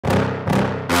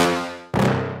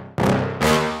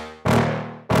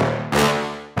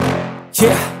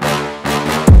Yeah.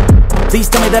 Please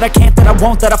tell me that I can't, that I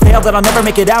won't, that I'll fail, that I'll never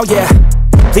make it out, yeah.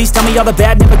 Please tell me all the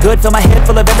bad, never good. Fill my head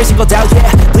full of every single doubt, yeah.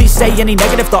 Please say any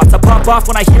negative thoughts. I pop off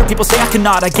when I hear people say I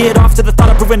cannot. I get off to the thought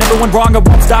of proving everyone wrong. I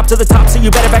won't stop to the top, so you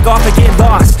better back off and get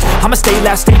lost. I'ma stay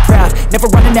loud, stay proud, never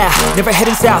running out, never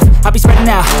heading south. I'll be spreading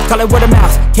out, call it word of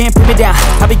mouth. Can't put me down,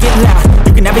 I'll be getting loud.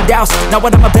 You can have it douse, not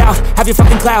what I'm about. Have your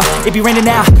fucking cloud, it be raining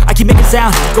now. I keep making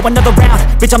sound, go another round.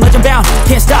 Bitch, I'm legend bound,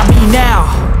 can't stop me now.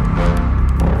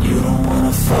 You don't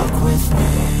wanna fuck with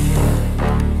me.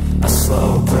 A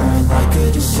slow burn like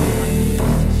a disease.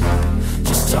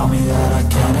 Just tell me that I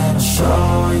can and I'll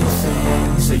show you